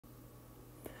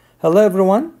Hello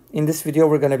everyone, in this video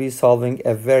we're going to be solving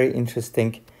a very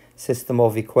interesting system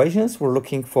of equations. We're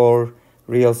looking for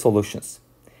real solutions.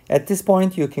 At this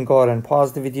point you can go ahead and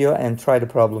pause the video and try the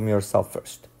problem yourself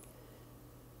first.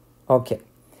 Okay,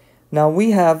 now we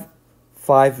have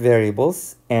 5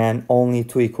 variables and only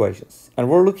 2 equations, and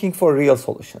we're looking for real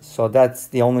solutions, so that's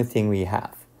the only thing we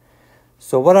have.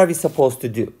 So what are we supposed to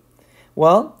do?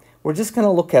 Well, we're just going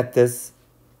to look at this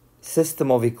system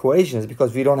of equations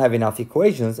because we don't have enough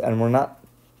equations and we're not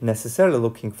necessarily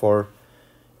looking for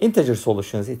integer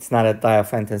solutions. It's not a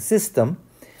Diophantine system.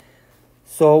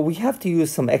 So we have to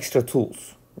use some extra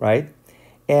tools, right?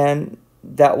 And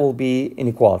that will be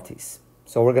inequalities.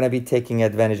 So we're going to be taking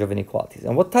advantage of inequalities.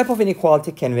 And what type of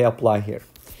inequality can we apply here?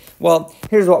 Well,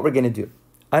 here's what we're going to do.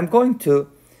 I'm going to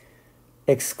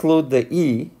exclude the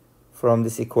E from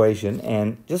this equation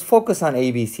and just focus on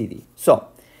A, B, C, D. So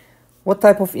what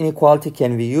type of inequality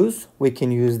can we use? We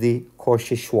can use the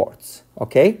Cauchy-Schwartz,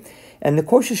 okay? And the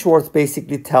Cauchy-Schwartz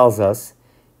basically tells us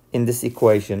in this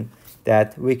equation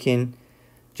that we can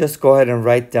just go ahead and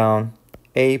write down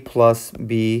A plus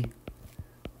B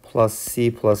plus C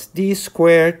plus D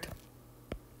squared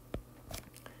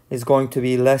is going to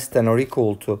be less than or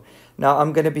equal to. Now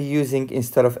I'm going to be using,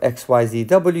 instead of X, Y, Z,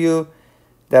 W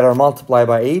that are multiplied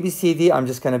by A, B, C, D, I'm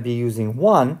just going to be using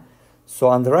 1. So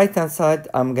on the right hand side,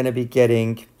 I'm going to be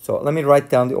getting, so let me write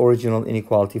down the original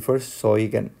inequality first so you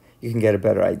can get a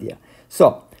better idea.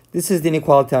 So this is the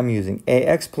inequality I'm using.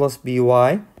 AX plus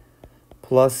BY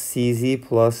plus CZ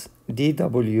plus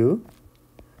DW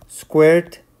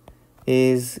squared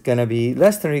is going to be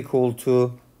less than or equal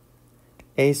to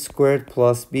A squared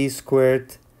plus B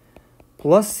squared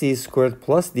plus C squared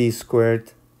plus D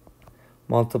squared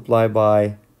multiplied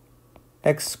by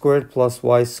X squared plus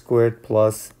Y squared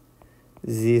plus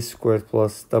Z squared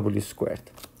plus W squared.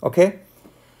 Okay,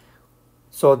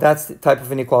 so that's the type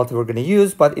of inequality we're going to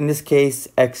use, but in this case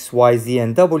X, Y, Z,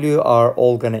 and W are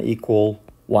all going to equal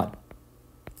 1.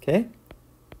 Okay,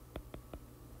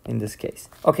 in this case.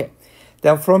 Okay,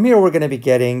 then from here we're going to be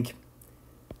getting,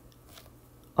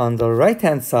 on the right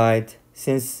hand side,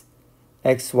 since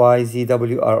X, Y, Z,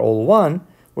 W are all 1,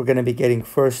 we're going to be getting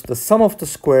first the sum of the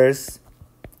squares,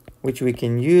 which we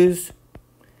can use.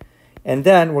 And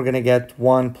then we're going to get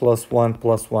 1 plus 1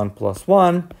 plus 1 plus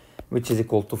 1, which is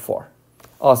equal to 4.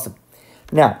 Awesome.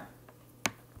 Now,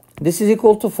 this is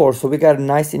equal to 4, so we got a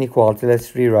nice inequality.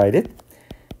 Let's rewrite it.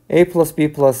 A plus B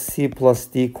plus C plus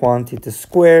D quantity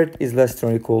squared is less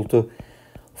than or equal to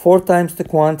 4 times the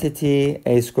quantity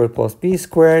A squared plus B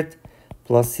squared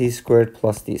plus C squared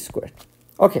plus D squared.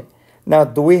 Okay, now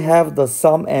do we have the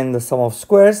sum and the sum of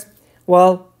squares?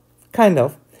 Well, kind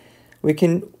of.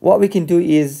 What we can do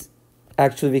is,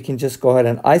 actually, we can just go ahead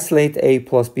and isolate A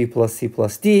plus B plus C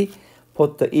plus D,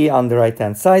 put the E on the right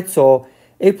hand side. So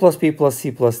A plus B plus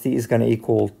C plus D is going to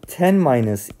equal 10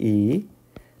 minus E.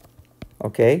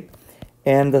 Okay.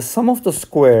 And the sum of the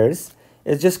squares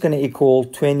is just going to equal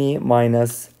 20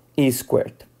 minus E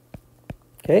squared.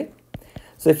 Okay.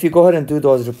 So if you go ahead and do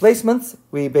those replacements,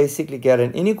 we basically get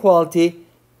an inequality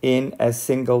in a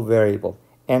single variable.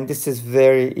 And this is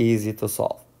very easy to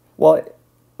solve. Well,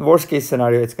 worst case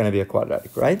scenario, it's going to be a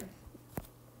quadratic, right?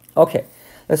 Okay,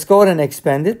 let's go ahead and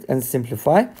expand it and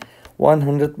simplify.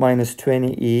 100 minus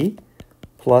 20e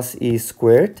plus e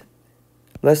squared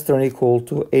less than or equal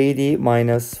to 80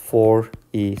 minus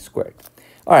 4e squared.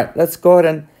 All right, let's go ahead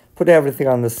and put everything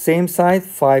on the same side.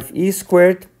 5e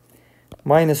squared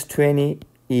minus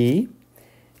 20e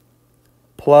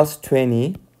plus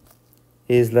 20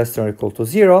 is less than or equal to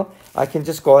 0. I can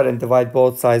just go ahead and divide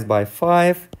both sides by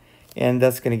 5. And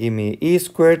that's going to give me e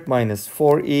squared minus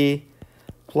 4e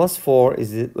plus 4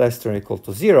 is less than or equal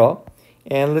to 0.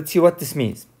 And let's see what this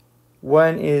means.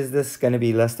 When is this going to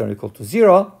be less than or equal to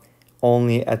 0?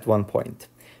 Only at one point.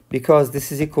 Because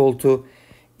this is equal to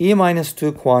e minus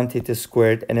 2 quantity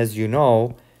squared. And as you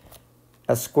know,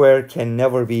 a square can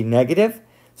never be negative.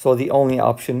 So the only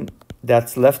option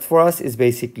that's left for us is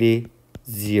basically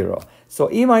 0. So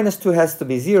e minus 2 has to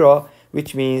be 0,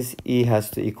 which means e has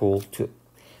to equal 2.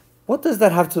 What does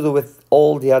that have to do with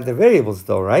all the other variables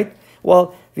though, right?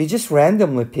 Well, we just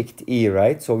randomly picked e,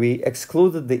 right? So we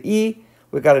excluded the e,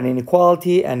 we got an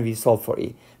inequality, and we solved for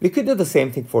e. We could do the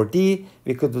same thing for d,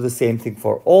 we could do the same thing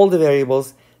for all the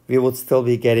variables, we would still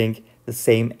be getting the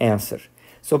same answer.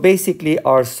 So basically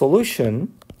our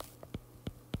solution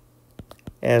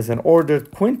as an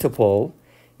ordered quintuple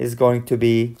is going to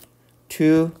be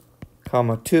 2,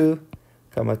 2, 2,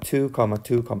 2,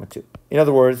 2. In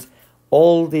other words,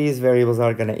 all these variables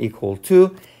are going to equal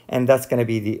 2, and that's going to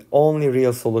be the only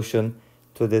real solution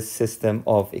to this system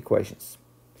of equations.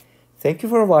 Thank you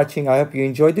for watching. I hope you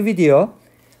enjoyed the video.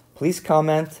 Please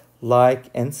comment,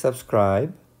 like, and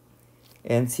subscribe.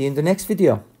 And see you in the next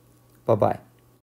video. Bye-bye.